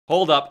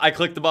Hold up. I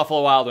clicked the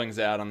Buffalo Wild Wings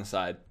ad on the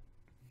side.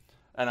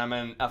 And I'm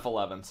in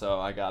F11, so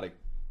I got to...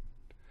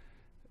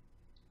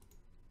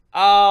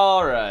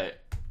 All right.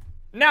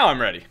 Now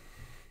I'm ready.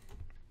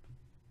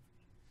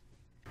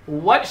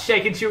 What's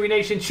shaking, Chewy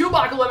Nation?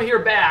 ChewbaccaLemma here,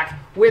 back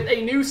with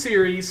a new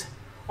series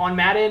on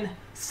Madden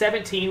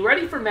 17.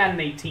 Ready for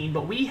Madden 18,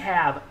 but we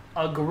have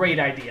a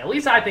great idea. At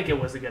least I think it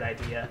was a good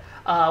idea.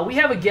 We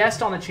have a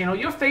guest on the channel.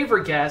 Your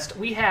favorite guest.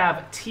 We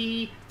have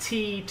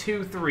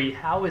TT23.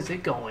 How is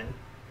it going?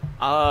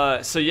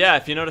 So yeah,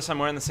 if you notice, I'm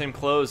wearing the same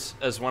clothes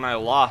as when I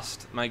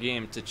lost my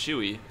game to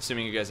Chewy,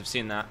 assuming you guys have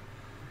seen that.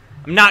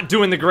 I'm not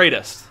doing the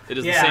greatest. It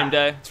is the same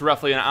day. It's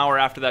roughly an hour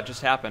after that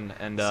just happened,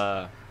 and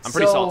I'm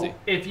pretty salty.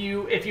 If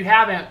you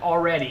haven't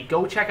already,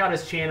 go check out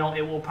his channel.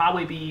 It will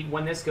probably be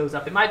when this goes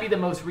up. It might be the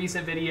most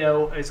recent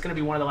video. It's going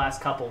to be one of the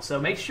last couple.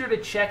 So make sure to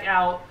check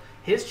out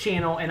his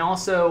channel and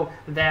also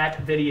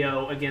that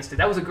video against it.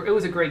 It was a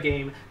great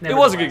game. It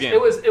was a good game. It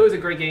was a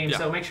great game. Yeah.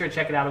 So make sure to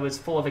check it out. It was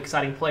full of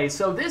exciting plays.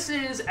 So this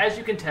is, as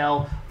you can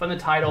tell from the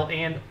title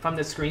and from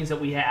the screens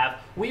that we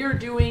have, we are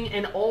doing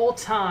an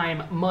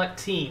all-time MUT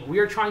team. We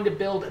are trying to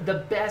build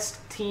the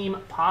best team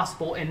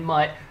possible in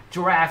MUT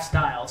draft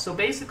style. So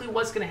basically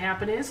what's going to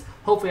happen is,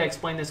 hopefully I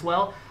explained this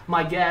well,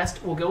 my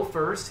guest will go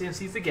first since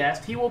he's the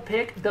guest. He will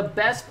pick the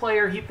best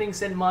player he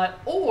thinks in MUT,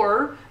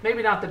 or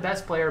maybe not the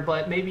best player,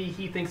 but maybe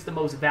he thinks the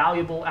most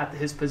valuable at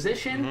his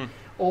position,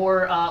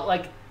 or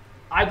like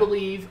I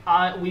believe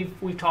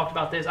we've talked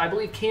about this. I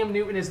believe Cam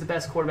Newton is the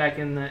best quarterback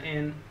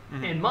in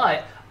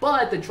MUT,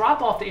 but the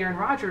drop off to Aaron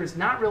Rodgers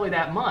not really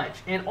that much.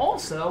 And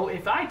also,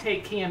 if I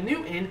take Cam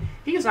Newton,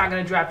 he's not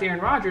going to draft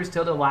Aaron Rodgers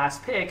till the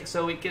last pick,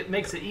 so it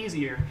makes it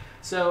easier.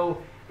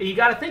 So you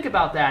got to think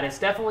about that. It's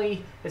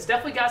definitely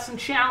got some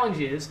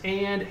challenges,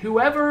 and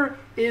whoever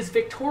is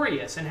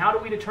victorious, and how do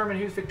we determine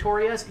who's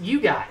victorious? You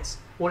guys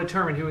will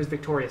determine who is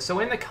victorious. So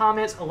in the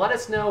comments, let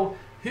us know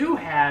who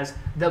has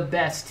the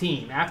best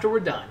team after we're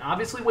done.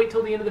 Obviously, wait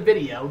till the end of the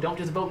video. Don't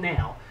just vote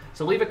now.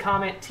 So leave a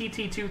comment,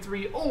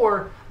 TT23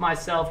 or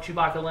myself,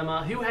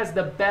 ChewbaccaLemma, who has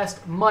the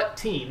best MUT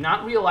team.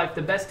 Not real life,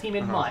 the best team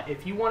in MUT.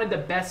 If you wanted the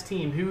best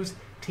team, whose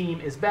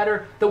team is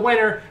better, the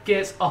winner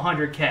gets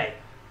 100K.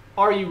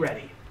 Are you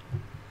ready?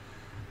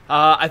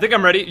 I think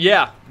I'm ready.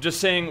 Yeah, just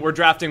saying we're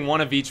drafting one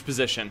of each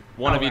position.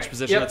 One of each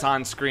position that's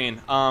on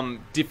screen.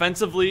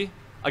 Defensively,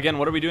 again,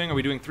 what are we doing? Are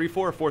we doing 3-4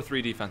 or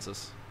 4-3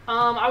 defenses?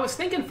 I was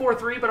thinking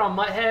 4-3, but on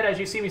MUThead, as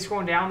you see me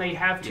scrolling down, they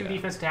have two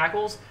defense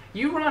tackles.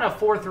 You run a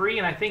 4-3,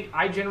 and I think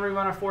I generally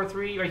run a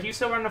 4-3. Are you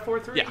still running a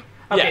 4-3? Yeah.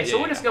 Okay, so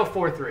we'll just go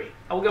 4-3.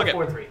 I will go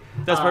 4-3.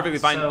 That's perfectly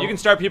fine. You can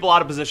start people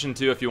out of position,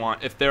 too, if you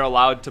want. If they're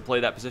allowed to play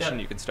that position,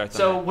 you can start them.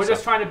 So we're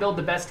just trying to build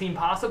the best team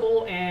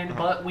possible, and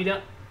but we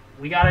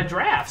got a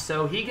draft.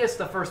 So he gets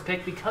the first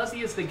pick because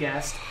he is the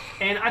guest.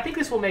 And I think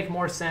this will make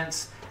more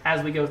sense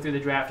as we go through the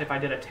draft if I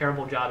did a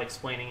terrible job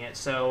explaining it.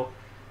 So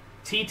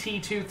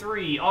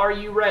TT23, are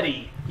you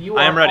ready? You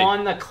are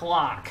on the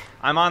clock.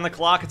 I'm on the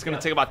clock. It's going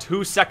to take about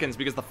 2 seconds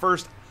because the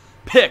first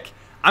pick,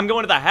 I'm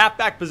going to the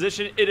halfback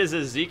position. It is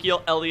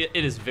Ezekiel Elliott.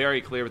 It is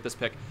very clear with this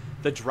pick.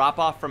 The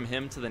drop-off from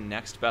him to the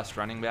next best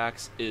running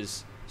backs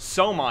is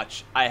so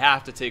much. I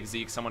have to take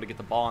Zeke, someone to get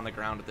the ball on the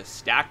ground with the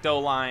stacked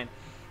O-line.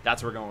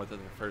 That's what we're going with in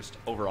the first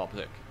overall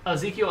pick.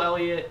 Ezekiel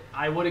Elliott,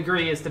 I would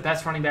agree, is the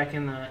best running back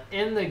in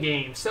the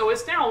game. So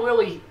it's now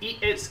really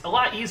it's a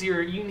lot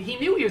easier. He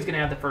knew he was going to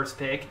have the first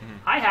pick.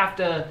 I have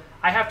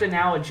to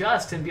now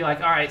adjust and be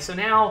like, all right, so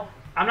now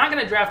I'm not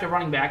going to draft a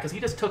running back because he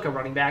just took a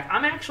running back.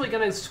 I'm actually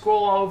going to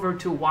scroll over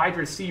to wide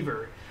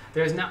receiver.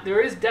 There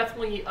is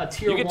definitely a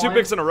tier 1. You get 2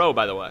 picks in a row,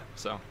 by the way.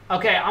 So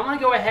okay, I'm going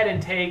to go ahead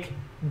and take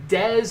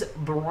Dez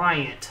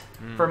Bryant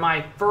for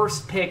my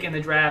first pick in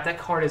the draft. That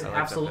card is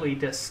absolutely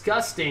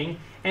disgusting.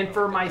 And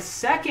for my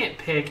second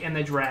pick in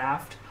the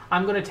draft,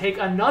 I'm going to take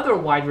another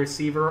wide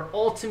receiver,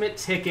 ultimate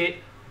ticket,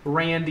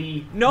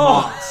 Randy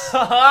Moss.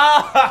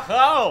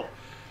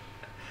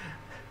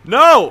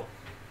 No!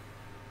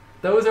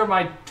 Those are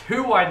my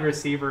 2 wide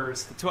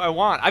receivers. That's who I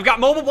want. I've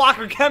got mobile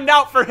blocker chemmed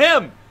out for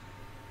him.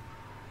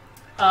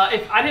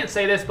 If I didn't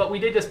say this, but we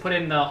did just put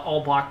in the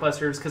all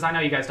blockbusters because I know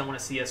you guys don't want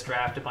to see us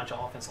draft a bunch of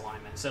offensive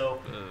linemen. So,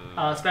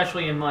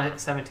 especially in MUT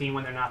 17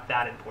 when they're not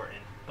that important.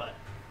 But,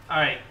 all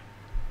right.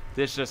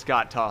 This just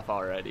got tough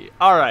already.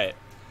 All right.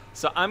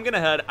 So I'm going to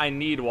head. I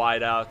need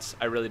wideouts.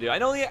 I really do. I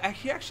know he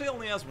actually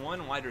only has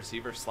 1 wide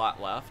receiver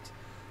slot left,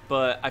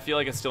 but I feel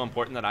like it's still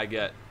important that I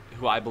get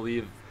who I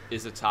believe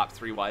is a top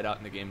 3 wideout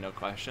in the game, no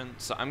question.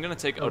 So I'm going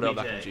to take Odell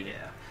Beckham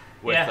Jr.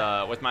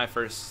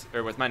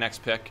 With my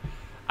next pick.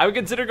 I would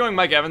consider going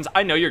Mike Evans.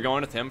 I know you're going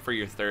with him for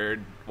your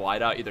 3rd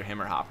wideout, either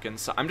him or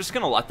Hopkins. So I'm just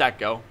going to let that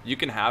go. You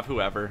can have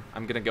whoever.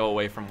 I'm going to go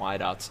away from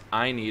wideouts.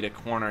 I need a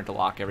corner to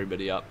lock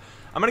everybody up.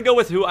 I'm going to go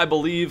with who I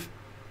believe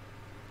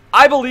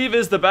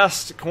is the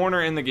best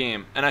corner in the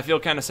game. And I feel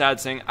kind of sad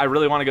saying I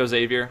really want to go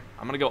Xavier.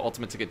 I'm going to go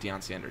ultimate ticket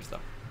Deion Sanders,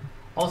 though.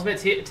 Ultimate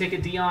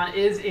ticket Deion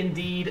is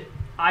indeed,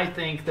 I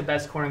think, the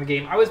best corner in the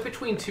game. I was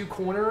between 2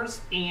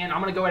 corners, and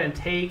I'm going to go ahead and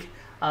take.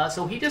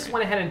 So he just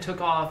went ahead and took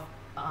off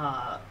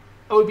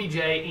OBJ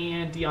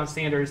and Deion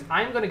Sanders.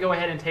 I'm going to go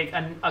ahead and take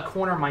a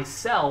corner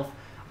myself.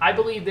 I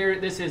believe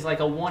this is like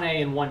a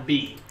 1A and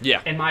 1B.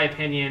 Yeah. In my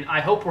opinion, I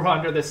hope we're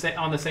on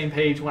the same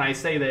page when I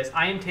say this.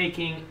 I am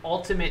taking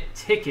Ultimate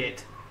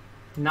Ticket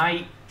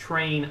Night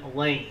Train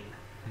Lane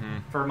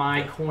for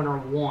my corner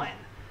 1.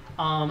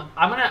 I'm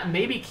gonna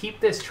maybe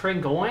keep this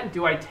trend going.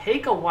 Do I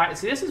take a wide?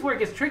 See, this is where it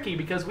gets tricky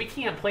because we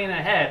can't plan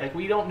ahead. Like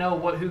we don't know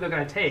who they're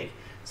gonna take.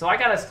 So I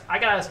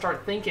gotta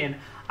start thinking.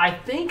 I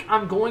think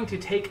I'm going to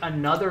take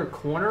another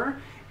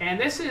corner. And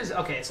this is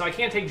okay. So I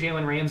can't take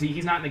Jalen Ramsey.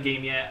 He's not in the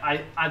game yet.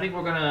 I think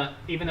we're gonna,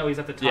 even though he's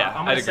at the top. Yeah,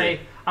 I'm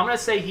gonna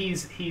say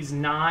he's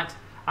not.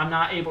 I'm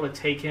not able to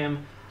take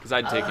him. Because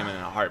I'd take him in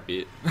a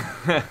heartbeat.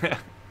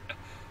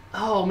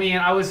 Oh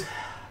man,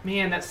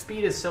 that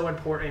speed is so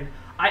important.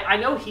 I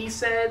know he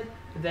said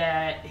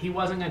that he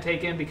wasn't going to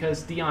take him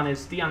because Dion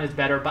is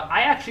better, but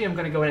I actually am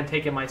going to go ahead and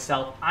take him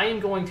myself. I am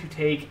going to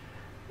take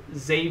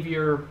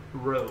Xavier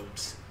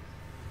Rhodes.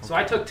 So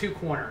I took 2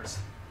 corners.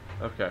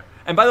 Okay.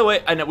 And by the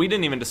way, I know we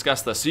didn't even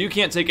discuss this. So you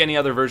can't take any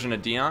other version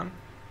of Dion?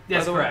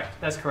 That's correct.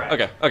 That's correct.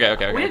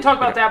 Okay. We didn't talk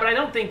about that, but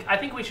I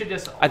think we should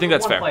just. I think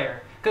that's one fair.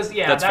 Player, because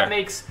that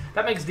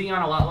makes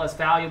Dion a lot less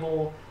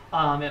valuable.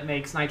 It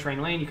makes Night Train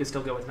Lane. You could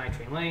still go with Night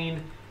Train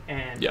Lane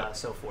and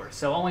so forth.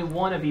 So only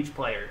one of each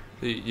player.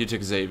 You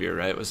took Xavier,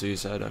 right? Was what you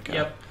said? Okay.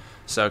 Yep.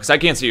 So, because I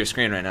can't see your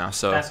screen right now,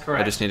 so that's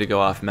correct. I just need to go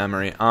off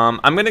memory. I'm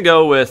going to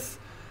go with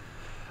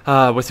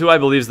who I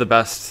believe is the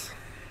best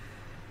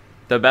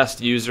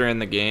user in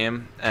the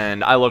game,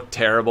 and I looked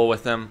terrible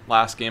with him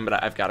last game,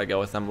 but I've got to go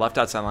with him. Left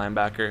outside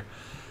linebacker.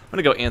 I'm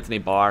going to go Anthony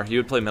Barr. He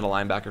would play middle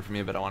linebacker for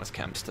me, but I want his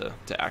chems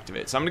to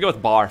activate. So I'm going to go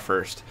with Barr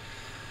first.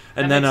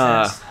 And that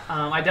then makes sense.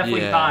 I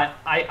definitely thought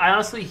I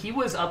honestly he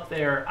was up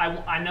there.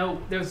 I know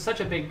there's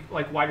such a big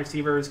like wide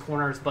receivers,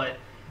 corners, but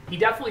he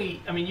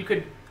definitely. I mean, you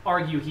could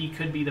argue he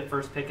could be the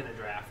first pick in the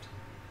draft.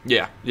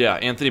 Yeah.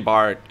 Anthony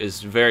Barr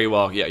is very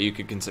well. Yeah, you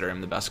could consider him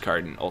the best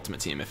card in Ultimate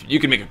Team. If you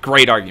can make a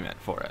great argument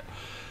for it.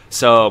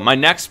 So my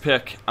next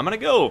pick, I'm gonna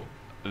go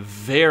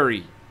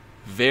very,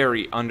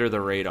 very under the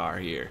radar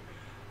here.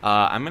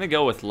 I'm going to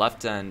go with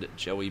left end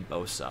Joey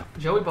Bosa.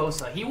 Joey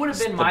Bosa. He would have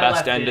been my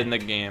left end end in the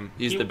game.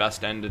 He's the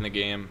best end in the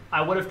game.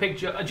 I would have picked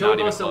Joey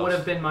Bosa would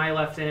have been my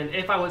left end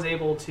if I was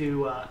able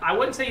to. I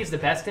wouldn't say he's the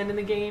best end in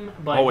the game,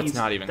 but it's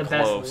not even the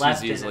close. Best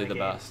left he's easily end in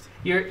the game. best.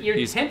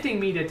 You're tempting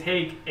me to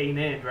take an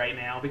end right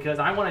now because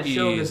I want to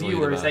show the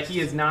viewers that he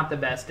is not the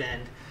best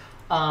end.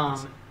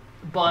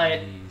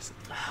 But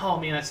oh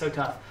man, that's so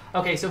tough.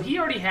 Okay, so he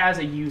already has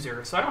a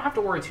user, so I don't have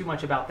to worry too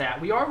much about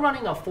that. We are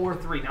running a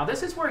 4-3. Now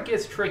this is where it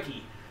gets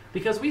tricky.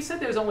 Because we said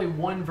there's only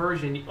one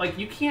version. Like,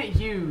 you can't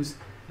use...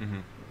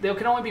 There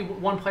can only be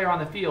one player on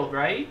the field,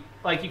 right?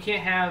 Like, you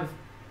can't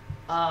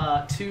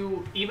have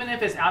 2... Even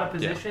if it's out of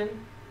position,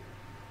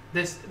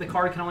 the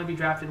card can only be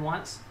drafted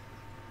once?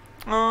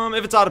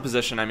 If it's out of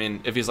position, I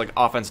mean, if he's, like,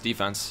 offense,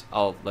 defense,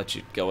 I'll let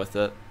you go with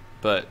it.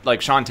 But,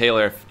 like, Sean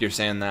Taylor, if you're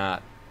saying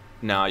that,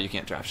 no, you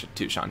can't draft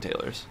 2 Sean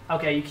Taylors.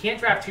 Okay, you can't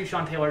draft 2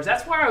 Sean Taylors.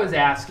 That's why I was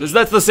asking.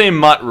 That's the same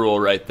MUT rule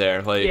right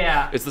there. Like,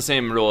 yeah. It's the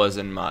same rule as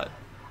in MUT.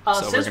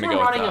 So since we're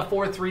running a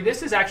 4-3,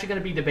 this is actually going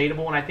to be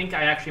debatable, and I think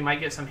I actually might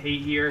get some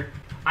hate here.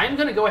 I'm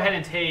going to go ahead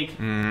and take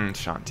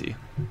Sean T.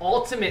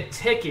 Ultimate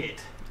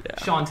Ticket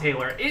Sean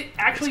Taylor. It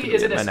actually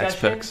is a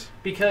discussion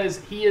because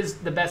he is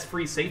the best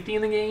free safety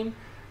in the game,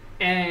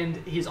 and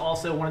he's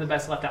also one of the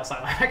best left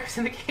outside linebackers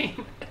in the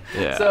game.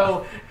 Yeah.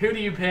 So who do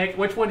you pick?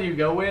 Which one do you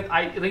go with?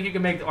 I think you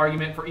can make the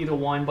argument for either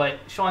one, but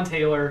Sean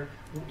Taylor,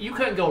 you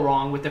couldn't go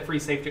wrong with the free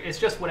safety. It's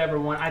just whatever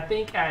one. I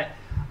think at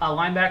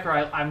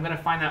linebacker, I'm going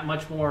to find that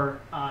much more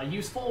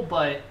useful,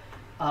 but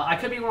I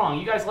could be wrong.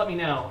 You guys let me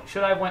know.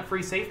 Should I have went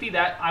free safety?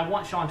 That I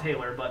want Sean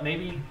Taylor, but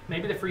maybe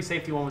the free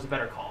safety one was a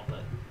better call.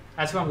 But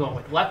that's who I'm going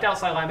with. Left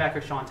outside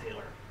linebacker, Sean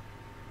Taylor.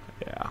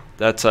 Yeah,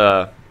 that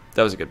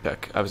was a good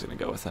pick. I was going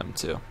to go with him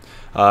too.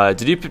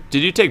 Did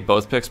you take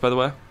both picks, by the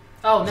way?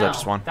 Oh, no. Was that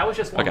just one? That was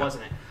just one, okay.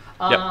 Wasn't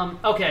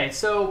it? Okay,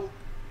 so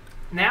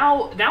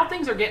now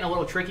things are getting a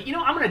little tricky. You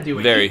know, I'm going to do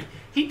it. Very.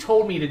 He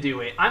told me to do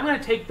it. I'm going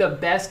to take the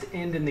best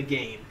end in the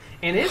game.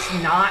 And it's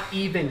not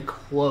even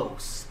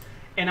close.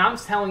 And I'm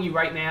telling you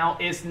right now,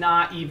 it's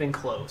not even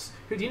close.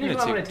 Do you know who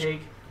I'm going to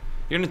take?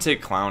 You're going to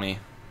take Clowney.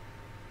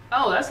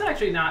 Oh, that's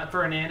actually not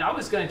for an end. I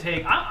was going to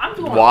take... I'm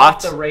going what?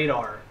 Off the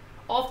radar.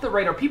 Off the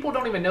radar. People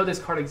don't even know this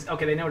card exists.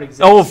 Okay, they know it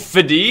exists. Oh,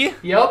 Fadi?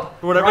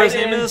 Yep. Whatever his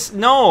name is?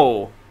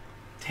 No.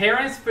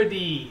 Terrence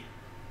Fadi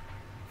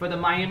for the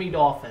Miami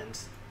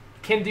Dolphins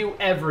can do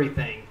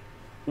everything.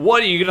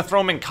 What, are you going to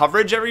throw him in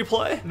coverage every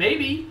play?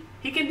 Maybe.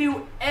 He can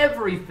do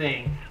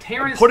everything.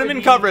 Terrence Put him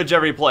in coverage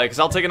every play, because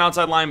I'll take an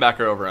outside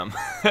linebacker over him.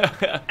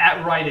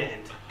 At right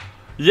end.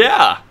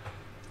 Yeah.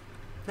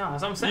 No,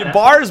 that's what I'm saying.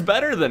 Barr's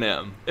better than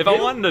him. If I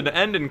wanted to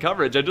end in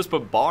coverage, I'd just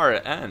put Barr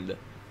at end.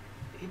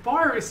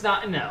 Barr is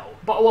not, no.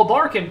 Well,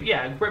 Barr can,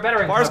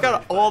 better in Barr's coverage,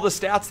 got all the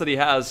stats that he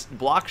has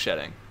block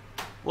shedding.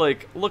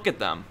 Like, look at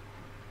them.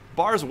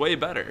 Barr's way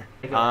better.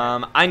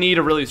 I need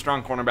a really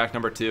strong cornerback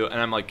number 2,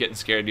 and I'm like getting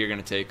scared you're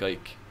going to take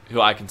like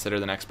who I consider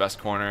the next best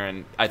corner,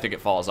 and I think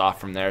it falls off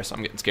from there, so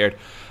I'm getting scared.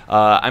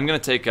 I'm going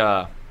to take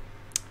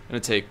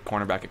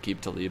cornerback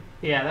Aqib Talib.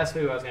 Yeah, that's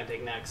who I was going to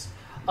take next.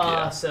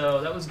 Yeah.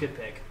 So that was a good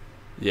pick.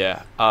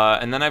 Yeah.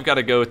 And then I've got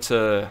to go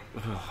to.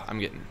 I'm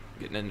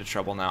getting into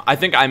trouble now. I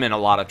think I'm in a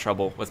lot of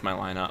trouble with my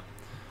lineup.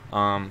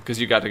 Because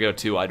you got to go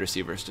 2 wide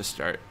receivers to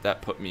start.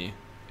 That put me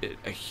at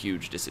a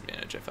huge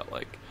disadvantage, I felt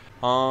like.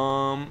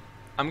 I'm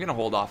going to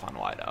hold off on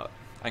wideout.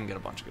 I can get a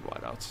bunch of good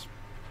wideouts.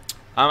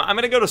 I'm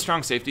going to go to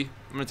strong safety.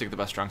 I'm going to take the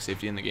best strong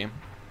safety in the game.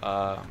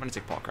 I'm going to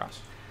take Paul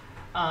Cross.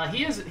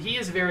 He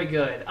is very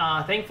good.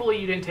 Thankfully,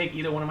 you didn't take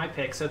either one of my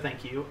picks, so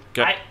thank you.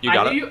 Okay, you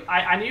got it.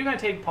 I knew you were going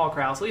to take Paul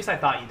Krause. At least I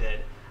thought you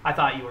did. I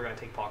thought you were going to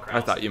take Paul Krause.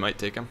 I thought you might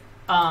take him.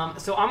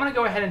 So I'm going to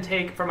go ahead and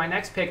take, for my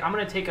next pick, I'm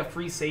going to take a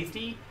free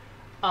safety.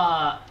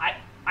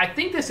 I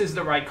think this is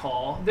the right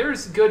call.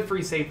 There's good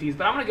free safeties,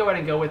 but I'm going to go ahead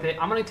and go with it.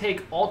 I'm going to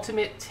take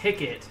Ultimate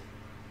Ticket,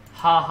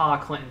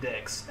 Clinton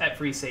Dix at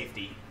free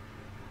safety.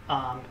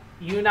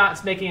 You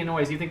not making a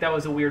noise. You think that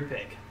was a weird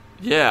pick?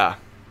 Yeah.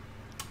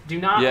 Do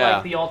not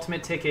like the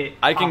Ultimate Ticket.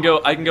 I can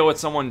go with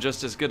someone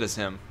just as good as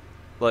him,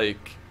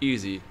 like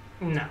easy.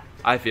 No.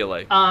 I feel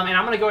like. And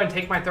I'm going to go ahead and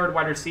take my third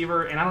wide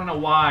receiver, and I don't know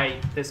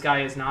why this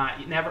guy is not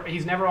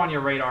he's never on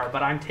your radar,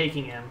 but I'm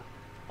taking him.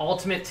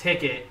 Ultimate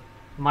Ticket,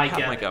 Mike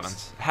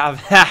Evans. Have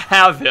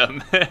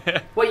him.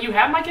 Wait, you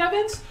have Mike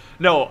Evans?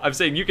 No, I'm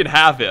saying you can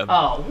have him.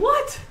 Oh,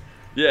 what?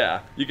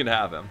 Yeah, you can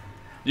have him.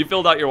 You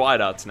filled out your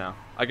wideouts now.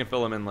 I can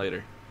fill them in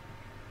later.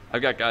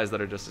 I've got guys that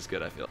are just as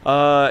good, I feel.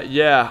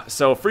 Yeah,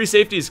 so free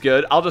safety is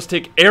good. I'll just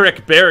take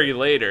Eric Berry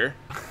later.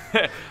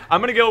 I'm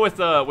going to go with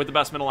the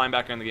best middle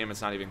linebacker in the game.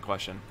 It's not even a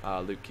question.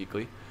 Luke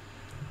Kuechly.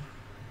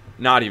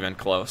 Not even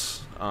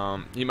close.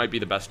 He might be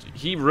the best.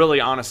 He really,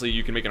 honestly,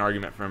 you can make an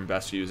argument for him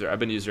best user. I've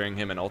been using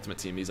him in Ultimate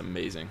Team. He's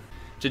amazing.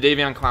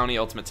 Jadeveon Clowney,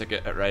 Ultimate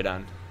Ticket at right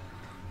end.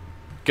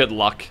 Good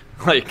luck.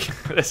 Like,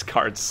 this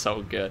card's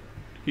so good.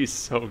 He's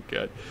so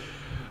good.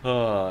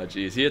 Oh,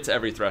 geez. He hits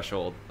every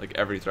threshold. Like,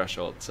 every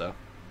threshold, so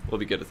we'll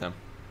be good with him.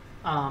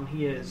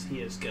 He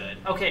is good.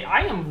 Okay,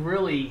 I am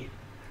really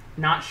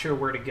not sure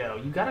where to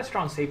go. You got a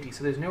strong safety,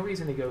 so there's no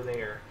reason to go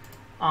there.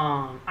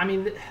 I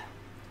mean,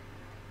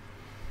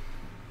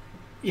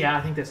 yeah,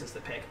 I think this is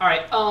the pick. All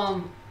right,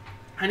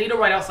 I need a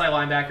right outside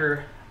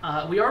linebacker.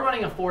 We are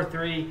running a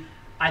 4-3.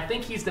 I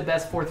think he's the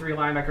best 4-3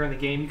 linebacker in the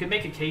game. You could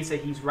make a case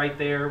that he's right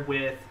there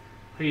with,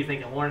 who are you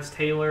thinking, Lawrence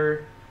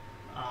Taylor?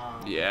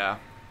 Yeah.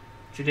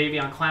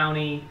 Jadeveon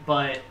Clowney,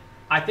 but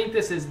I think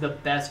this is the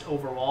best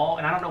overall,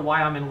 and I don't know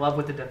why I'm in love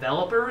with the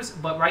developers,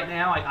 but right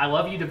now, I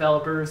love you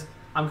developers.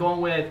 I'm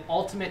going with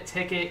Ultimate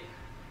Ticket,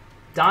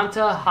 Dante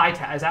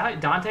Hightower. Is that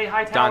Dante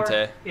Hightower?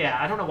 Dante. Yeah,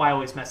 I don't know why I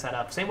always mess that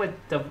up. Same with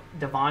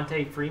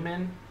Devontae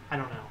Freeman. I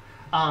don't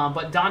know.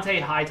 But Dante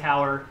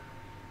Hightower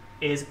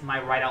is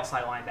my right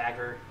outside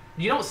linebacker.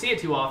 You don't see it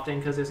too often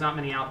because there's not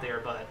many out there,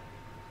 but...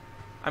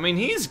 I mean,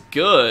 he's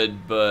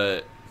good,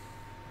 but...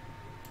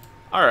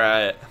 All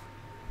right.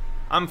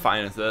 I'm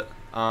fine with it.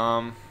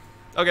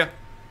 Okay.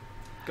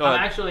 Go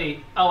ahead.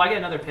 I get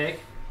another pick.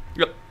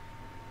 Yep.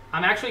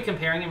 I'm actually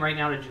comparing him right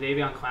now to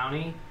Jadeveon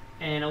Clowney,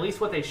 and at least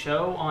what they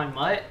show on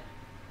MUT,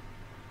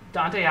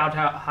 Dante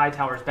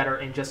Hightower is better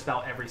in just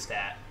about every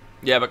stat.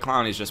 Yeah, but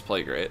Clowney's just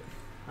play great.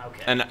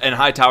 Okay. And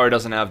Hightower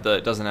doesn't have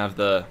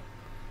the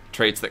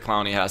traits that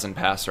Clowney has in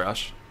pass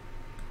rush.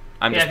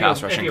 I'm just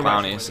pass rushing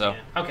Clowney, so.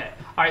 Okay.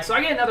 All right, so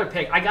I get another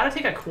pick. I got to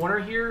take a corner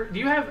here.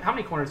 How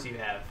many corners do you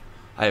have?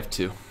 I have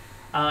 2.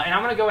 And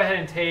I'm going to go ahead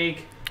and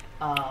take,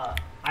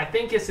 I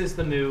think this is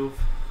the move.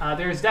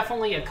 There's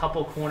definitely a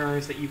couple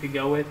corners that you could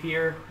go with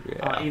here,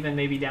 even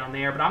maybe down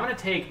there. But I'm going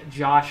to take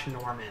Josh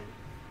Norman.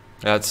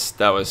 That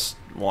was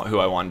who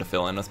I wanted to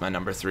fill in with my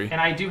number 3. And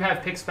I do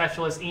have pick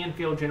specialist and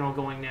field general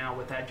going now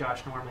with that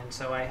Josh Norman,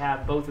 so I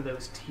have both of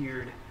those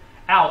tiered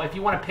out. If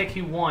you want to pick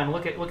who won,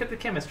 look at the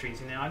chemistries.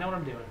 I know what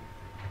I'm doing.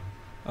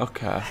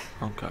 Okay.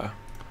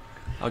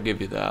 I'll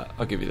give you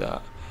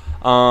that.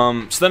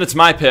 So then it's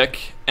my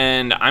pick,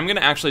 and I'm going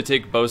to actually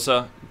take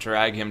Bosa,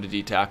 drag him to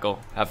D-tackle,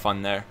 have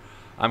fun there.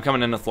 I'm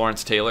coming in with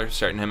Lawrence Taylor,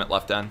 starting him at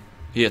left end.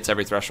 He hits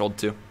every threshold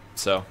too.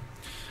 So,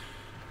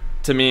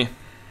 to me,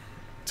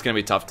 it's going to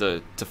be tough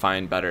to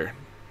find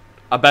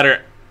a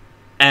better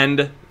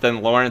end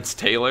than Lawrence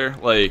Taylor.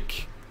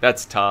 Like,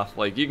 that's tough.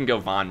 Like, you can go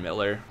Von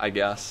Miller, I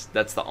guess.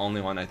 That's the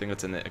only one I think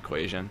that's in the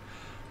equation.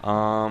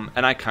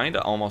 And I kind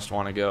of almost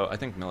want to go, I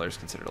think Miller's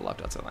considered a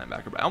left outside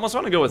linebacker, but I almost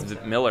want to go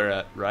with Miller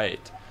at right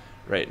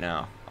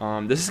now.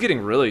 This is getting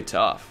really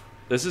tough.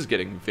 This is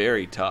getting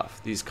very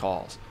tough, these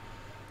calls.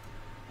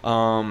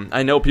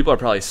 I know people are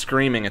probably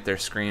screaming at their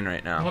screen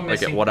right now,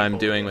 like at what I'm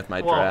doing with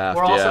my draft.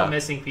 We're also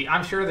missing people.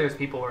 I'm sure there's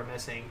people we're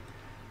missing.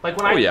 Like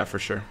when yeah, for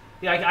sure.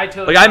 Yeah, I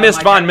totally. Like I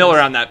missed Von Miller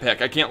on that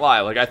pick. I can't lie.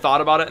 Like I thought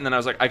about it, and then I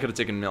was like, I could have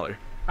taken Miller.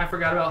 I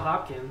forgot about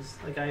Hopkins.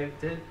 Like I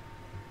did.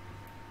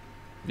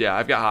 Yeah,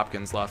 I've got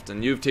Hopkins left,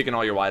 and you've taken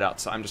all your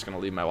wideouts, so I'm just going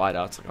to leave my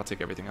wideouts. Like, I'll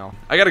take everything else.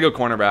 I got to go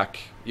cornerback.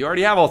 You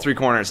already have all 3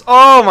 corners.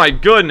 Oh, my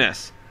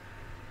goodness.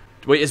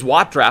 Wait, is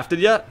Watt drafted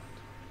yet?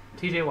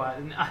 J.J. Watt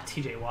is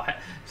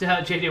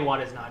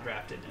not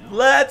drafted now.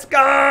 Let's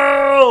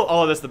go!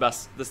 Oh, this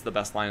is the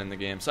best line in the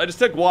game. So I just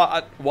took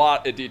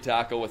Watt at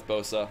D-tackle with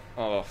Bosa.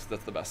 Oh,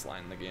 that's the best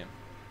line in the game.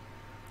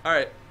 All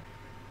right.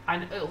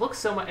 It looks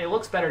so much. It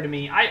looks better to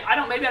me. I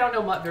don't. Maybe I don't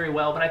know Mutt very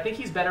well, but I think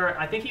he's better.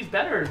 I think he's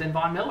better than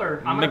Von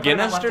Miller.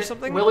 McGinnis or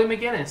something? Willie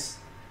McGinnis.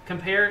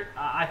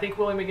 I think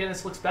Willie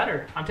McGinnis looks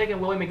better. I'm taking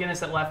Willie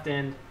McGinnis at left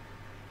end,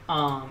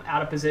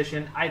 out of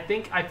position. I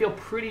feel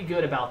pretty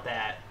good about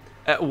that.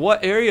 At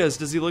what areas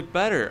does he look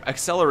better?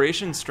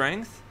 Acceleration,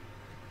 strength?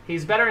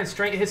 He's better in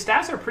strength. His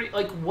stats are pretty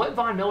like what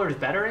Von Miller is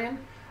better in.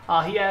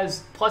 He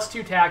has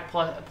 +2 tack,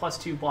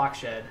 +2 block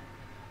shed,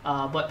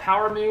 but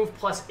power move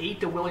 +8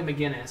 to Willie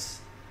McGinnis.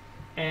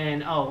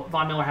 And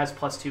Von Miller has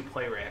 +2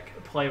 play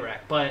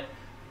rec, but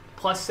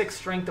 +6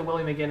 strength to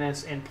Willie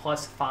McGinnis and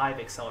 +5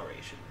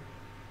 acceleration.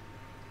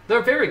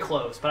 They're very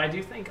close, but I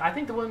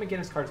think the Willie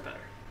McGinnis card is better.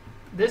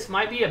 This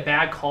might be a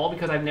bad call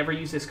because I've never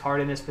used this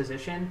card in this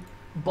position,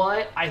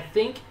 but I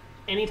think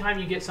anytime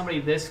you get somebody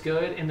this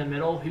good in the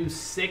middle who's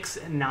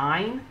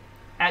 6'9",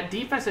 at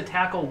defensive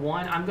tackle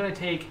 1, I'm going to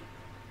take.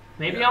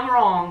 Maybe I'm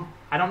wrong.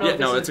 I don't know. Yeah, if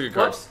this no, is, it's a good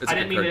card. Whoops, I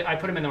didn't mean to. I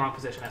put him in the wrong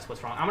position. That's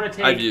what's wrong. I'm going to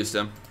take. I've used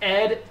him.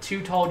 Ed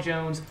Too Tall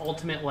Jones,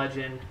 Ultimate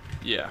Legend.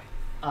 Yeah.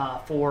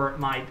 For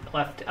my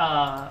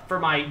for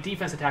my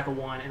defensive tackle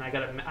 1, and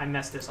I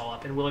messed this all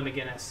up. And Willie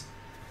McGinnis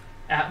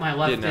at my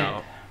left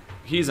end.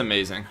 He's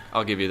amazing.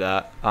 I'll give you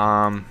that.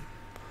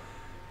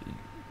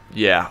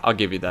 Yeah, I'll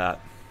give you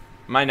that.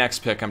 My next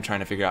pick, I'm trying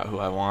to figure out who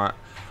I want.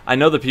 I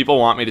know the people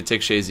want me to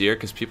take Shazier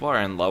because people are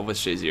in love with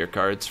Shazier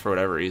cards for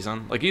whatever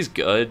reason. Like, he's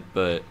good,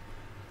 but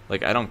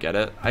like I don't get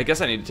it. I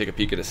guess I need to take a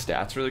peek at his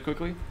stats really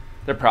quickly.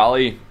 They're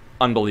probably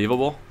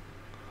unbelievable.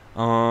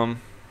 And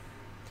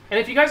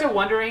if you guys are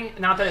wondering,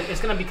 not that it's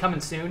going to be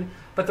coming soon,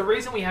 but the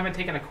reason we haven't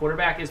taken a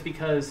quarterback is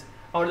because,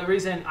 or the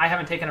reason I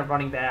haven't taken a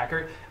running back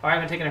or I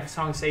haven't taken a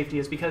strong safety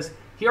is because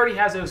he already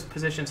has those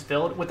positions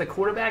filled. With the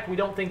quarterback, we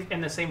don't think,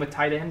 and the same with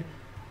tight end.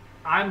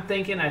 I'm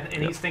thinking, and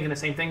he's thinking the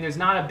same thing. There's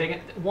not a big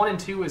 1 and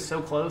 2 is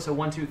so close, so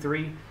 1, 2,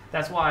 3.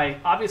 That's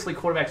why obviously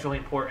quarterback's really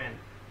important,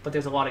 but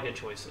there's a lot of good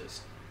choices.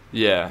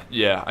 Yeah,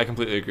 I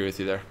completely agree with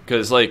you there.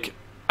 Because we're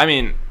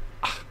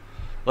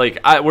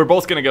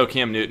both gonna go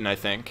Cam Newton, I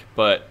think,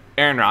 but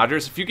Aaron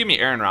Rodgers. If you give me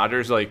Aaron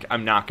Rodgers,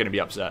 I'm not gonna be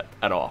upset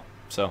at all.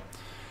 So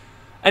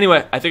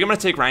anyway, I think I'm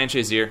gonna take Ryan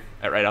Shazier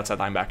at right outside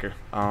linebacker.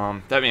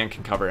 That man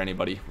can cover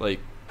anybody.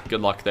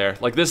 Good luck there.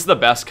 This is the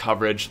best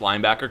coverage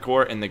linebacker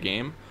core in the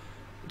game.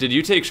 Did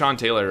you take Sean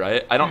Taylor,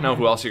 right? I don't know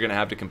who else you're going to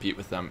have to compete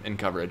with them in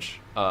coverage.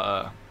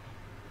 We're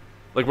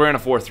in a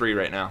 4-3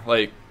 right now.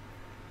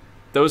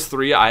 Those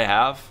 3 I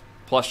have,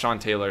 plus Sean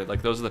Taylor,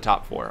 those are the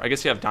top 4. I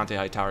guess you have Dante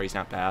Hightower. He's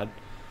not bad.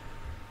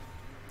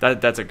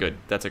 That's a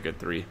good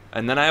 3.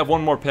 And then I have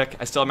one more pick.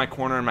 I still have my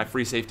corner and my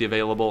free safety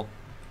available.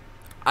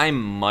 I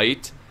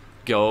might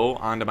go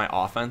onto my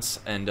offense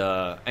and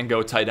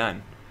go tight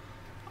end.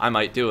 I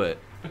might do it.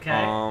 Okay.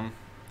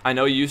 I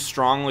know you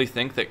strongly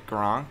think that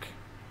Gronk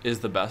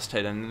is the best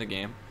tight end in the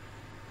game.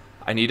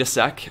 I need a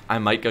sec. I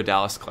might go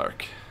Dallas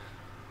Clark.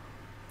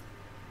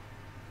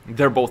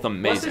 They're both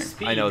amazing. What's his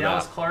speed? I know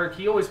Dallas that. Clark,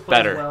 he always plays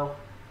Better. well.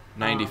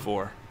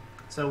 94.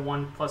 So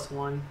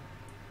 1+1.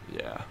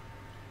 Yeah.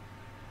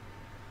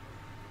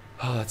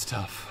 Oh, that's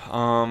tough.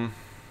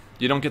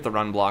 You don't get the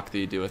run block that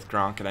you do with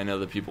Gronk, and I know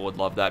that people would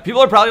love that.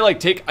 People are probably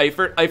take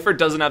Eifert. Eifert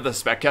doesn't have the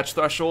spec catch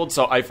threshold,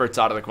 so Eifert's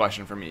out of the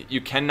question for me.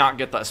 You cannot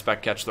get the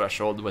spec catch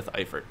threshold with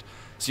Eifert.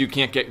 So you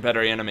can't get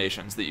better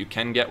animations that you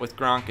can get with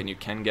Gronk and you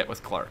can get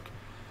with Clark.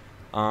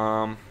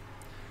 I'm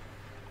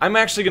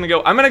actually going to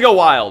go... I'm going to go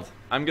wild.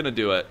 I'm going to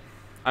do it.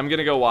 I'm going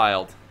to go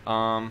wild.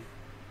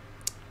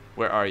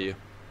 Where are you?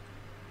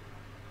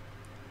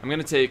 I'm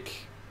going to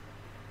take...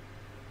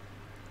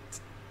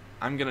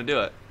 I'm going to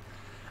do it.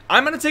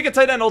 I'm going to take a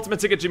tight end ultimate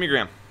ticket Jimmy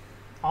Graham.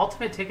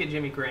 Ultimate ticket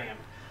Jimmy Graham.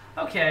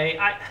 Okay,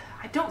 I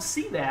don't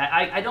see that.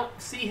 I don't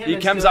see him He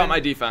as chems good. out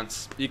my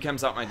defense. He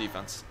chems out my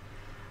defense.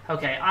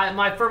 Okay,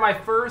 for my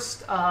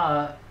first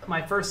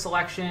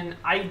selection,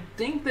 I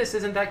think this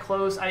isn't that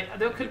close.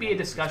 There could be a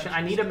discussion.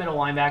 I need a middle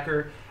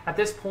linebacker at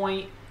this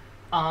point.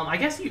 I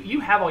guess you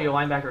have all your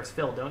linebackers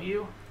filled, don't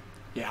you?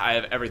 Yeah, I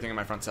have everything in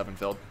my front 7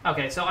 filled.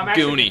 Okay, so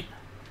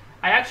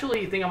I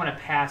actually think I'm going to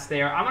pass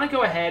there. I'm going to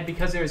go ahead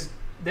because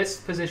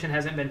this position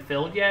hasn't been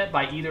filled yet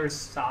by either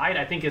side.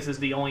 I think this is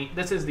the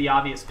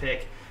obvious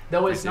pick.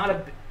 Though it's not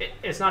a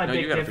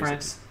big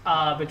difference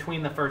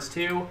between the first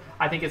 2.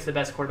 I think it's the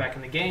best quarterback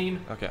in the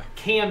game. Okay.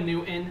 Cam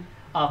Newton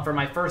for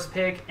my first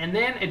pick. And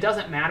then it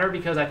doesn't matter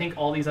because I think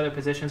all these other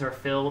positions are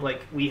filled.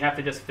 We have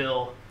to just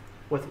fill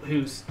with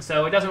who's.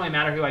 So it doesn't really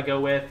matter who I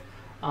go with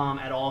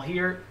at all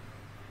here.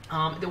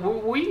 Were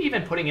we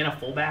even putting in a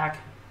fullback?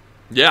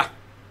 Yeah.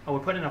 Oh, we're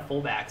putting in a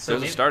fullback. So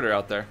there's a starter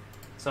out there.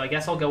 So I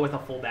guess I'll go with a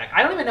fullback.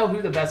 I don't even know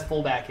who the best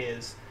fullback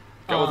is.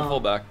 Go with a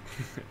fullback.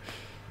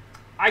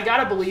 I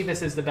gotta believe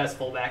this is the best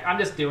fullback. I'm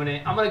just doing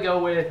it. I'm gonna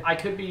go with. I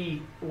could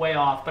be way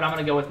off, but I'm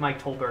gonna go with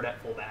Mike Tolbert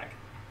at fullback.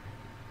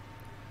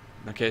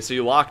 Okay, so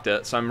you locked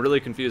it. So I'm really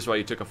confused why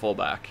you took a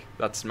fullback.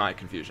 That's my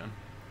confusion.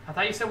 I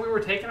thought you said we were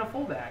taking a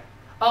fullback.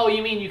 Oh,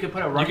 you mean you could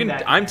put a running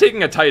back? I'm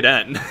taking a tight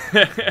end.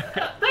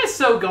 That's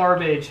so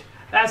garbage.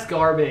 That's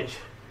garbage.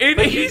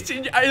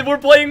 We're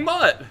playing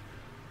MUT.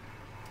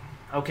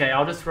 Okay,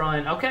 I'll just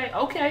run.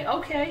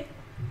 Okay.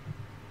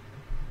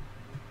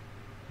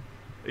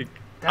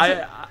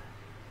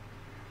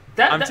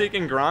 I'm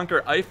taking Gronk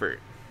or Eifert.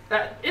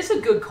 It's a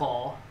good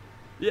call.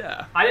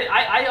 Yeah.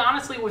 I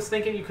honestly was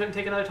thinking you couldn't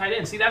take another tight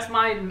end. See, that's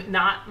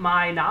not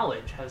my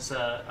knowledge.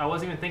 I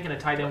wasn't even thinking a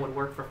tight end would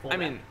work for fullback.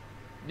 I mean,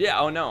 yeah.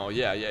 Oh no.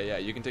 Yeah.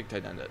 You can take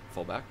tight end at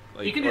fullback.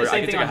 Like, you can do the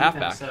same thing on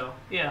halfback. Defense, so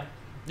yeah.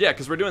 Yeah,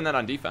 because we're doing that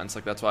on defense.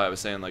 Like that's why I was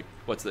saying like,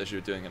 what's the issue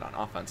with doing it on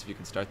offense if you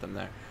can start them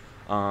there?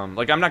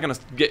 Like I'm not gonna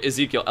get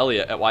Ezekiel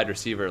Elliott at wide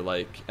receiver,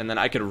 like, and then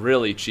I could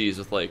really cheese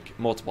with like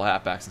multiple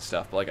halfbacks and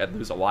stuff. But like I'd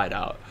lose a wide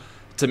out.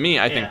 To me,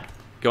 I think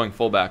going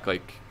fullback,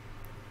 like,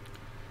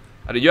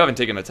 you haven't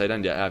taken a tight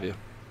end yet, have you?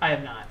 I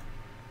have not.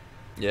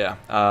 Yeah,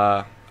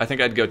 I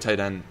think I'd go tight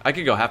end. I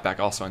could go halfback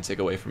also and take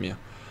away from you.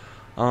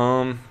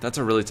 That's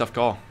a really tough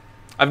call.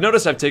 I've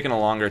noticed I've taken a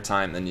longer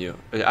time than you.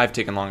 I've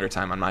taken longer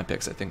time on my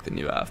picks, I think, than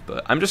you have.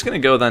 But I'm just gonna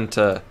go then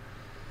to.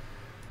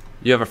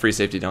 You have a free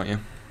safety, don't you?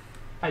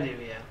 I do,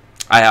 yeah.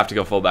 I have to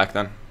go fullback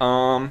then.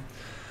 I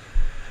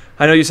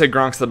know you said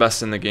Gronk's the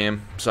best in the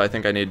game, so I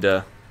think I need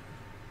to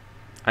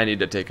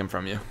take him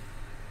from you.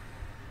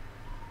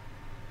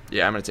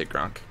 Yeah, I'm gonna take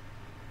Gronk.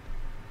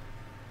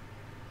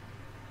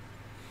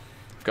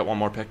 I've got one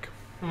more pick.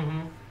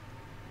 Mm-hmm.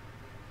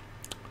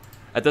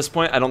 At this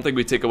point, I don't think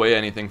we take away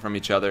anything from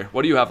each other.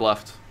 What do you have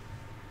left?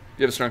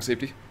 You have a strong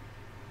safety?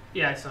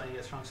 Yeah, I still need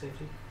a strong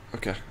safety.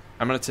 Okay.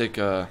 I'm going to take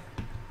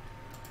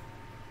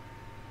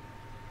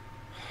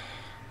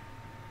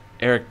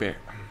Eric Berry.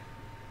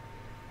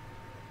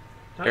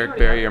 Eric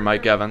Berry or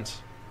Mike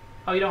Evans.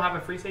 Oh, you don't have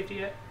a free safety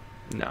yet?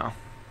 No.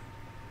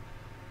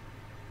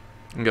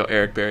 I can go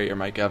Eric Berry or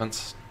Mike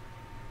Evans.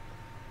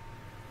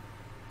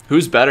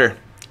 Who's better?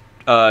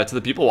 To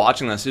the people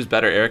watching this, who's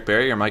better, Eric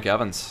Berry or Mike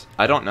Evans?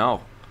 I don't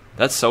know.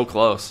 That's so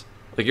close.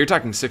 Like you're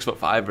talking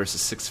 6'5" versus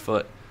 6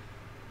 foot.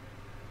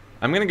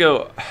 I'm gonna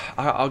go.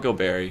 I'll go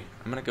Berry.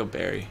 I'm gonna go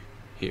Berry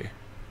here.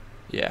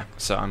 Yeah.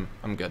 So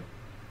I'm good.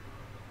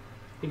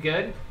 You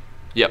good?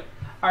 Yep.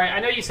 All right.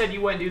 I know you said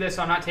you wouldn't do this,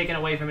 so I'm not taking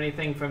away from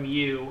anything from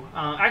you.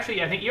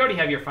 Actually, I think you already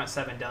have your front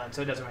seven done,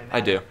 so it doesn't really matter.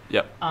 I do.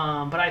 Yep.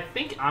 But I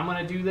think I'm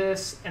gonna do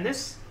this, and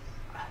this.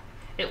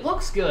 It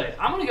looks good.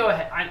 I'm gonna go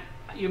ahead.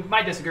 You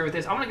might disagree with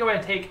this. I'm going to go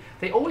ahead and take...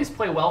 They always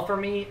play well for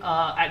me.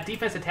 At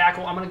defensive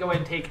tackle, I'm going to go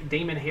ahead and take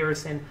Damon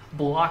Harrison,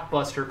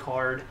 blockbuster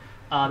card.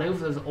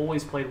 Those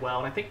always played well,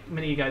 and I think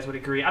many of you guys would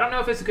agree. I don't know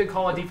if it's a good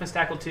call at defense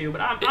tackle, too,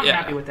 but I'm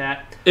happy with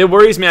that. It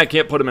worries me I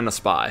can't put him in a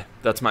spy.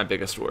 That's my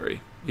biggest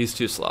worry. He's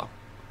too slow.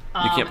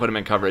 You can't put him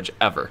in coverage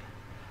ever.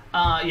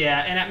 Yeah,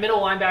 and at middle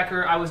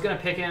linebacker, I was going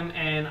to pick him,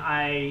 and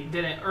I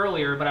didn't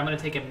earlier, but I'm going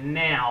to take him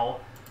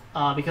now.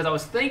 Because I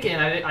was thinking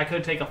I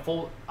could take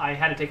I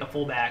had to take a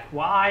fullback.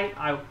 Why?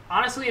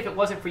 Honestly, if it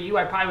wasn't for you,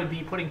 I probably would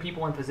be putting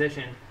people in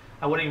position.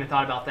 I wouldn't even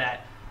thought about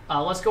that.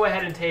 Let's go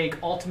ahead and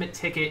take ultimate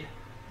ticket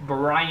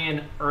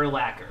Brian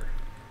Urlacher.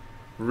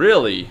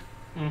 Really?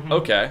 Mm-hmm.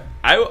 Okay.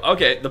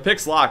 Okay. The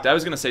pick's locked. I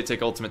was gonna say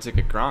take ultimate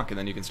ticket Gronk, and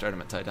then you can start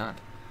him at tight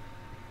end.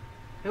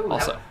 Ooh,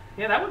 also,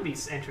 that would be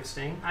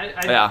interesting.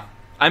 Yeah,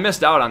 I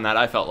missed out on that.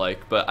 I felt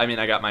like, but I mean,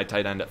 I got my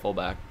tight end at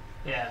fullback.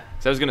 Yeah.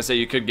 So I was going to say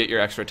you could get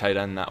your extra tight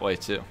end that way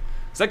too.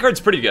 Because that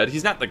card's pretty good.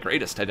 He's not the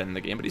greatest tight end in the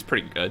game, but he's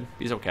pretty good.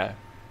 He's okay.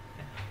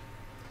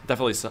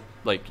 Definitely,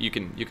 like, you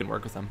can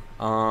work with him.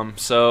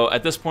 So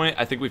at this point,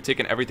 I think we've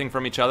taken everything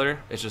from each other.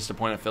 It's just a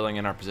point of filling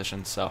in our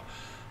positions. So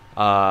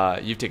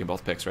you've taken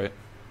both picks, right?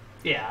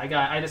 Yeah, I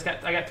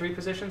got 3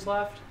 positions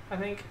left, I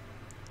think.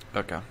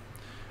 Okay.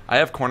 I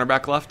have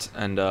cornerback left,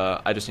 and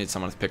I just need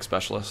someone with pick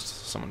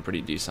specialist, someone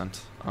pretty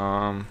decent.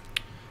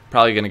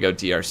 Probably going to go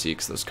DRC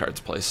because those cards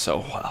play so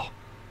well.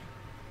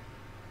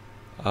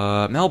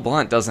 Mel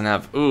Blount doesn't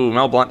have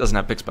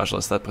pick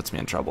specialist. That puts me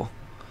in trouble.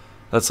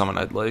 That's someone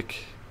I'd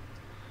like.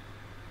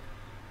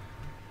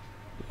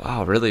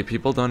 Wow, really?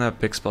 People don't have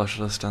pick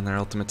specialist on their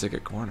ultimate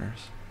ticket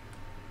corners.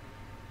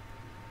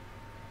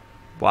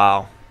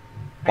 Wow.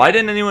 Why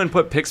didn't anyone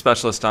put pick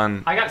specialist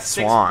on I got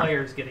 6 Swan?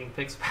 players getting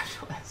pick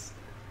specialists.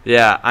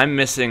 Yeah, I'm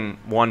missing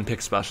one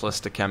pick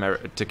specialist to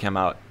chem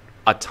out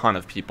a ton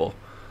of people.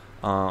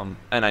 And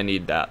I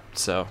need that.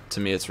 So to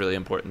me, it's really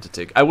important to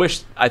take.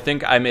 I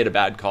think I made a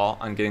bad call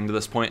on getting to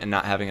this point and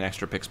not having an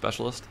extra pick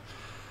specialist.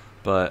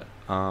 But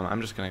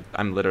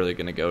I'm literally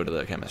gonna go to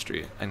the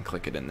chemistry and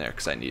click it in there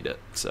because I need it.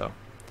 So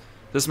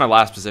this is my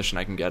last position.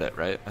 I can get it,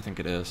 right? I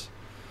think it is.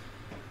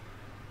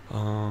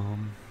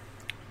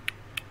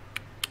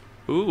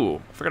 Ooh,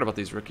 I forgot about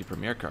these rookie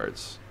premier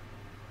cards.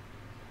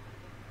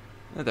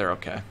 They're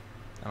okay.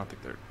 I don't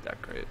think they're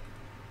that great.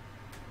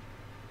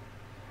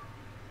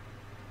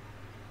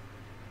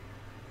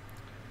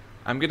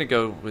 I'm gonna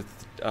go with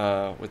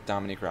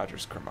Dominique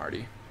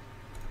Rodgers-Cromartie.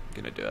 I'm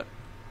gonna do it.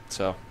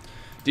 So,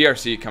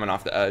 DRC coming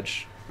off the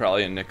edge,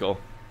 probably a nickel.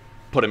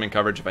 Put him in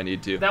coverage if I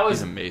need to.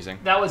 He's amazing.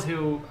 That was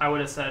who I would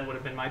have said would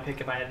have been my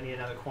pick if I had needed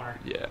another corner.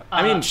 Yeah,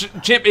 I mean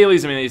Champ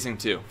Bailey's amazing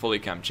too. Fully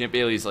chem. Champ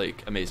Bailey's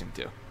like amazing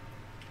too.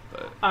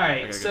 But all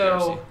right,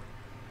 so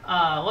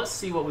let's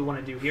see what we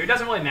want to do here. It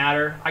doesn't really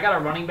matter. I got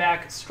a running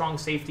back, strong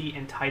safety,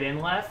 and tight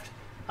end left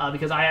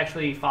because I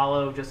actually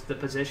follow just the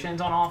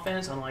positions on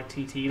offense, unlike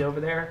TT over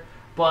there.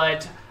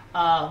 But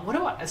what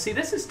do I see?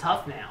 This is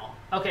tough now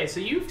Okay, so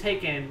you've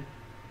taken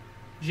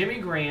Jimmy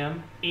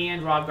Graham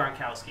and Rob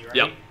Gronkowski, right?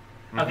 Yep.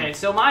 Mm-hmm. Okay,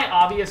 so my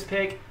obvious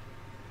pick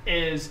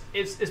is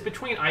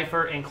between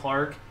Eifert and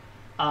Clark.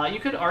 You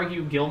could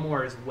argue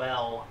Gilmore as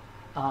well,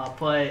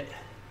 but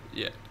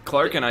Yeah,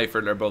 Clark and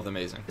Eifert are both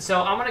amazing.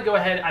 so I'm gonna go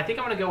ahead. I think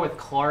I'm gonna go with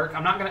Clark.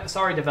 I'm not gonna.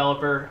 Sorry,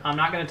 developer. I'm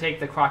not gonna take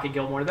the Crockett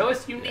Gilmore, though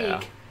it's unique.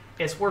 Yeah.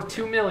 It's worth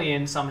 $2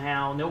 million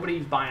somehow.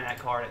 Nobody's buying that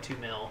card at $2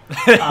 million.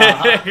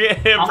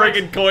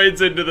 Bringing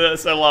coins into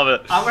this, I love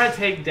it. I'm gonna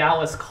take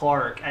Dallas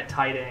Clark at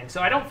tight end.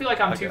 So I don't feel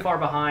like I'm too Okay. far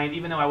behind,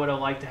 even though I would have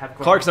liked to have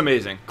Gronk. Clark's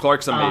amazing.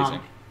 Clark's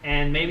amazing.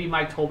 And maybe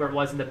Mike Tolbert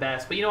wasn't the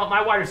best, but you know what?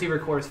 My wide receiver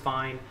core is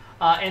fine.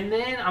 And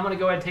then I'm gonna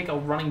go ahead and take a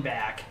running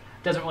back.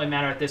 Doesn't really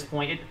matter at this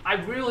point.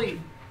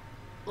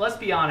 Let's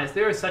be honest.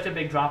 There is such a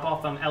big drop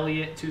off from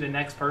Elliott to the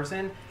next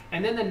person,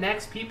 and then the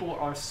next people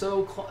are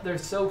they're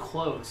so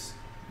close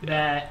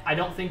that I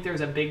don't think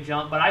there's a big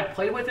jump. But I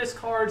played with this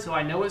card, so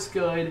I know it's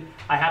good.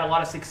 I had a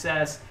lot of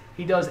success.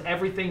 He does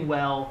everything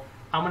well.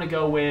 I'm gonna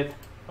go with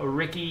a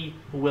Ricky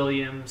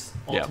Williams,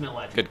 Ultimate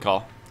Legend. Good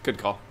call. Good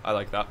call. I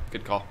like that.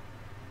 Good call.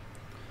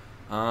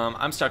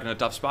 I'm stuck in a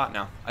tough spot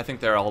now. I think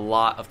there are a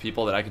lot of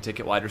people that I could take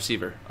at wide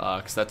receiver.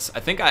 I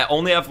think I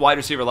only have wide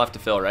receiver left to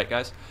fill, right,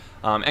 guys?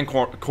 And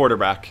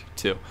quarterback,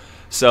 too.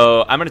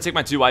 So I'm going to take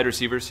my 2 wide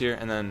receivers here,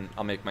 and then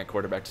I'll make my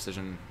quarterback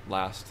decision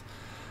last.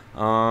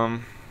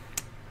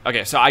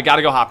 Okay, so I got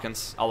to go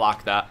Hopkins. I'll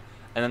lock that.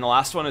 And then the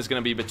last one is going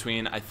to be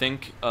between, I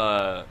think,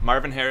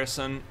 Marvin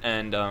Harrison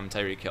and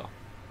Tyreek Hill.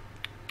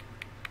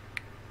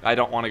 I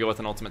don't want to go with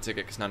an ultimate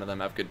ticket because none of them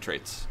have good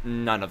traits.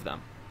 None of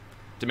them.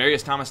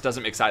 Demaryius Thomas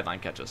doesn't make sideline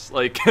catches.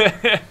 Like,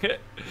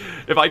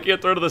 if I can't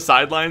throw to the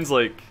sidelines,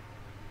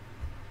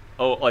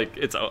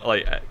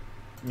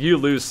 you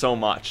lose so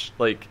much.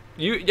 Like,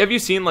 have you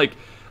seen look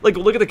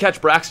at the catch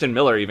Braxton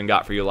Miller even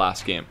got for you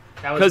last game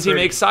because he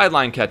makes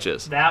sideline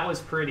catches. That was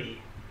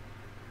pretty.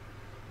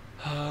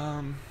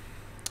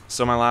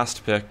 So my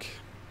last pick,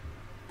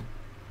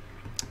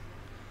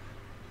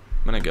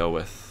 I'm gonna go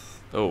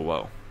with. Oh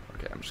whoa.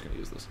 Okay, I'm just gonna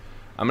use this.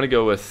 I'm gonna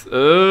go with.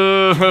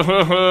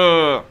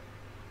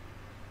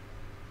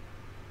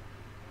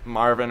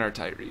 Marvin or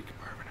Tyreek?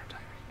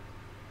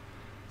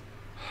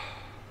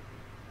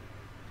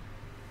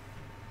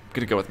 I'm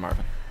going to go with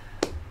Marvin.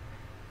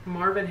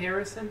 Marvin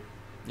Harrison?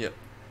 Yep.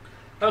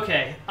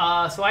 Okay,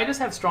 so I just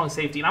have strong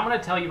safety, and I'm going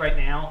to tell you right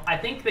now, I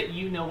think that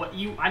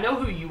I know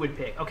who you would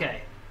pick.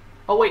 Okay.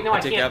 Oh, wait, no, I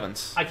can't. Take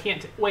Evans. I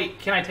can't. Wait,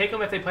 can I take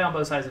them if they play on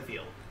both sides of the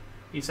field?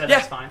 You said Yeah,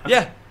 that's fine? Okay.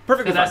 Yeah,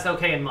 perfectly Because fine.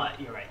 that's okay in MUT.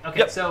 You're right. Okay,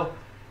 Yep. so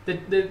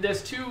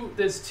there's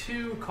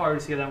two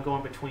cards here that I'm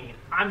going between.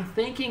 I'm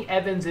thinking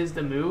Evans is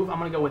the move. I'm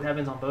going to go with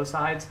Evans on both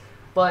sides.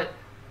 But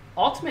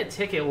Ultimate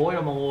Ticket,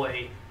 Loyal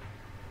Malloy,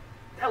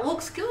 that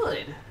looks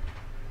good.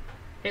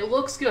 It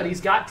looks good.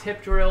 He's got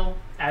tip drill,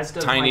 as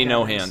does Tiny, Mike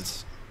no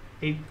Evans.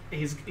 hands.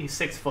 He's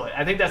 6 foot.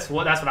 I think that's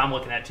what I'm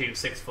looking at too.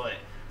 6 foot.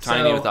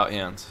 Tiny So, without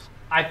hands.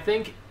 I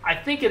think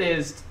it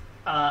is.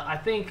 I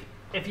think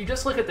if you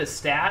just look at the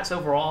stats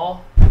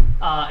overall,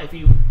 if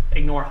you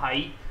ignore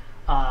height,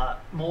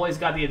 Malloy's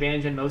got the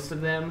advantage in most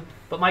of them.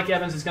 But Mike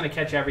Evans is going to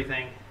catch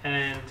everything,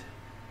 and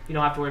you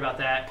don't have to worry about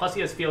that. Plus,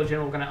 he has field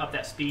general. We're going to up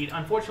that speed.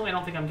 Unfortunately, I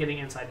don't think I'm getting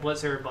inside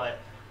blitzer, but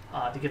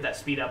to get that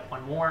speed up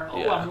one more. Oh,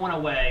 Yeah. I'm one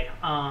away.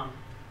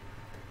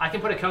 I can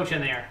put a coach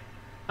in there.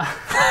 Then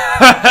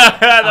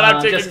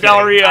I'm taking Just Del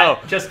kidding. Rio.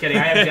 Just kidding.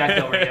 I have Jack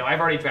Del Rio. I've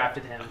already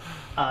drafted him.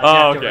 Jack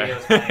Oh, Del okay.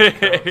 Rio's my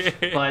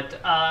coach. But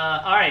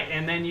all right,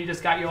 and then you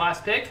just got your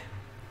last pick.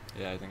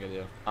 Yeah, I think I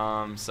do.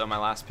 So my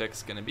last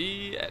pick's gonna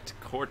be at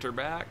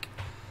quarterback.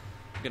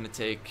 I'm gonna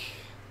take.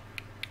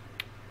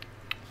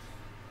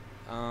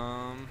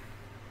 I'm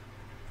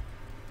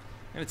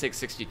gonna take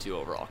 62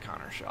 overall,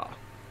 Connor Shaw.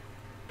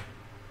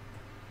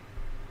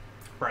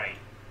 Right.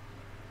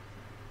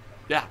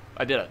 Yeah,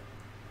 I did it.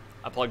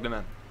 I plugged him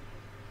in.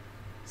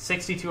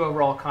 62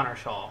 overall, Connor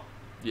Shaw.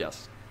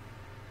 Yes.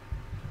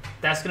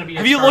 That's going to be.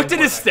 Have you looked at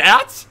his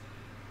stats?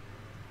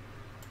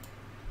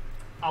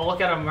 I'll look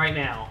at him right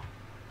now.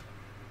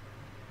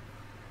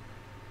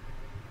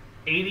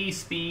 80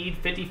 speed,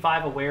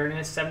 55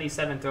 awareness,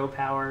 77 throw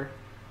power.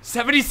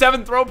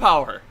 77 throw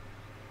power.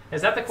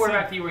 Is that the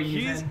quarterback See, you were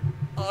using?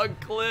 He's a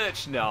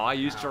glitch. No, I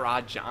used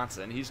Gerard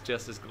Johnson. He's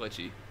just as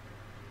glitchy.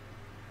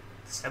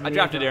 I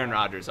drafted Aaron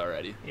Rodgers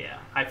already. Yeah,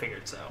 I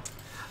figured so.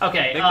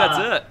 Okay. I think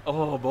that's it.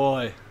 Oh,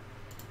 boy.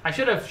 I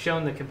should have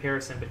shown the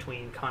comparison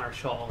between Connor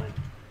Shaw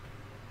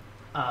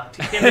and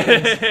Cam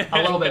Newton's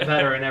a little bit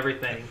better and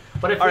everything.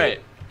 But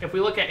if we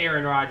look at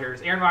Aaron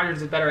Rodgers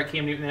is better at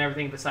Cam Newton than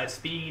everything besides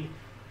speed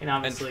and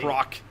obviously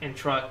and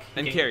truck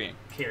and carrying.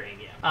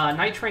 Yeah.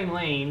 Night Train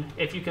Lane,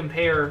 if you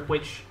compare,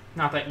 which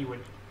not that you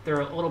would,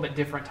 they're a little bit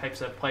different types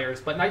of players,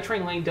 but Night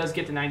Train Lane does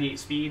get to 98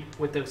 speed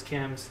with those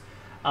Kims.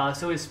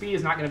 So his speed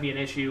is not going to be an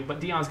issue, but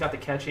Deion's got the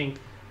catching.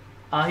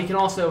 He can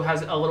also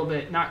has a little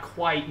bit, not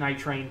quite Night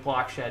Train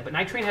block shed, but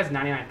Night Train has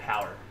 99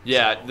 power.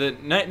 Yeah, so. the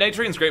Night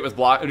Train's great with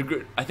block.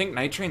 I think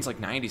Night Train's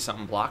like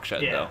 90-something block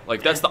shed, though.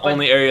 Like, that's the but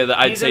only area that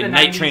I'd say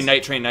Night 90s. Train,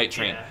 Night Train, Night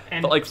Train.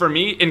 Yeah. But, like, for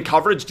me, in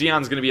coverage,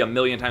 Dion's going to be a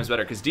million times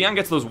better, because Dion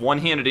gets those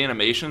one-handed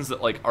animations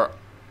that, like, are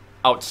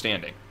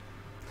outstanding.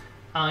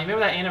 You remember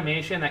that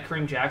animation that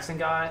Kareem Jackson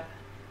got?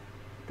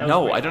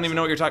 No, I don't even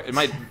know what you're talking.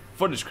 My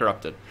footage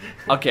corrupted.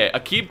 Okay,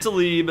 Aqib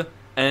Talib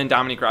and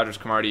Dominique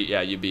Rogers-Cromartie. Yeah,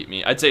 you beat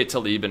me. I'd say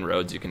Talib and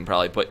Rhodes you can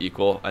probably put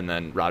equal, and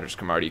then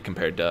Rogers-Cromartie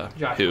compared to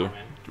Josh who?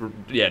 Norman.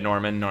 Yeah,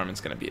 Norman. Norman's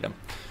going to beat him.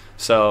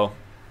 So,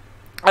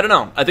 I don't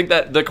know. I think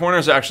that the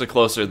corners are actually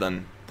closer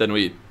than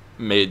we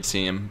made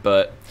seem,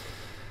 but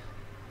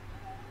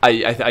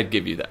I'd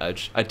give you the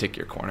edge. I'd take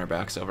your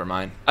cornerbacks over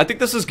mine. I think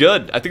this is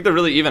good. I think they're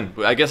really even.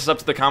 I guess it's up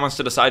to the comments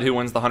to decide who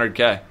wins the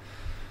 100K.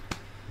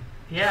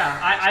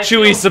 Yeah, I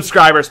Chewy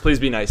subscribers, please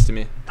be nice to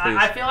me.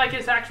 I feel like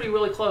it's actually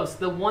really close.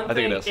 The one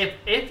thing, think it is.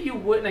 if you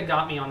wouldn't have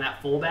got me on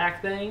that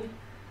fullback thing,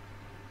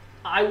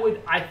 well,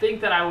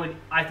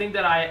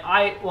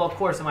 of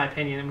course, in my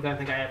opinion,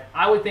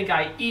 I would think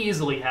I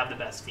easily have the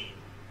best team.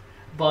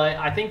 But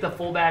I think the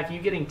fullback, you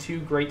getting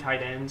 2 great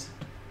tight ends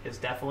is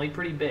definitely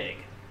pretty big.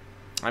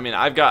 I mean,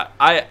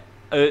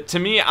 to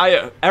me,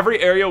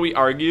 every area we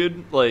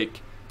argued,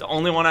 like, the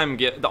only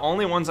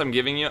ones I'm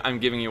giving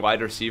you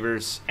wide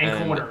receivers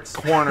and corners.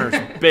 Corners,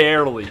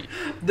 barely.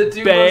 The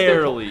two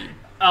barely.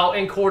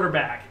 And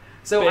quarterback.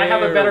 So I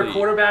have a better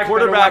quarterback,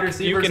 better wide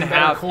receivers, and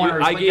better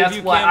corners. But guess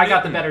what? I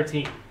got the better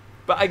team.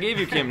 But I gave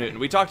you Cam Newton.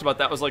 We talked about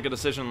that was like a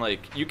decision.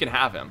 Like, you can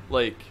have him.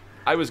 Like,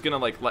 I was gonna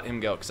let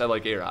him go because I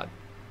like A-Rod.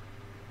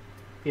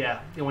 Yeah,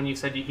 when you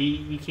said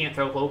he can't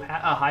throw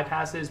high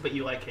passes, but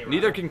you like A-Rod.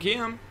 Neither can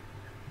Cam.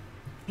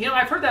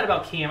 I've heard that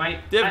about Cam.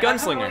 They have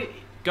Gunslinger.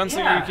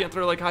 Gunslinger, you can't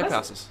throw high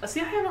passes. See,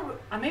 I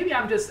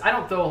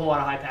don't throw a whole lot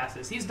of high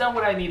passes. He's done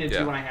what I needed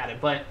to when I had it,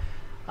 but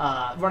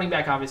running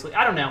back, obviously,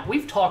 I don't know.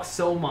 We've talked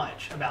so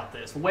much about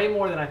this, way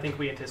more than I think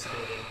we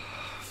anticipated.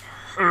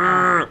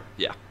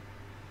 Yeah.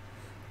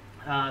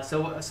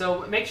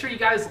 So make sure you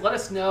guys let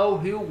us know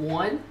who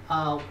won,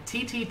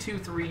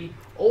 TT23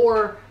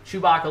 or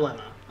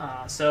ChewbaccaLemma.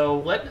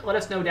 So let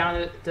us know down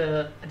in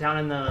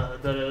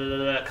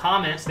the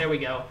comments. There we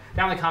go.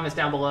 Down in the comments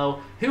down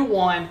below who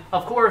won.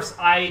 Of course,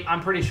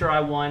 I'm pretty sure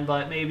I won,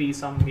 but maybe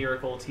some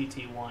miracle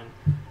TT won.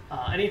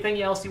 Anything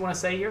else you want to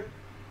say here?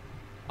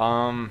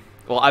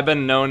 Well, I've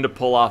been known to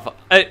pull off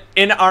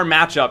in our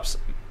matchups.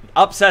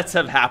 Upsets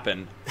have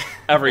happened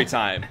every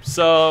time.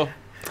 So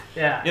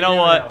yeah, you know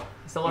what?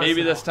 So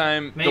maybe this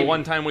time, the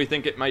one time we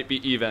think it might be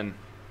even.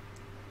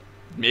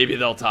 Maybe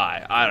they'll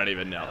tie. I don't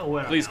even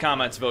know. Please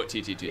comment, vote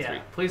TT23. Yeah,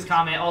 please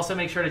comment. Also,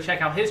 make sure to check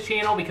out his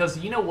channel because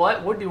you know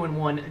what? We're doing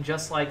one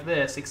just like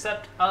this,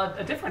 except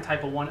a different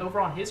type of one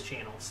over on his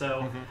channel.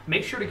 So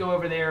make sure to go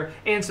over there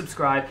and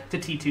subscribe to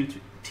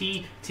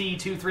TT23.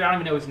 I don't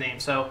even know his name.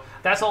 So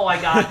that's all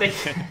I got.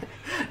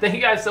 Thank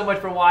you guys so much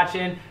for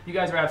watching. You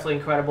guys are absolutely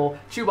incredible.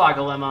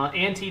 ChewbaccaLemma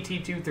and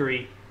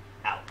TT23.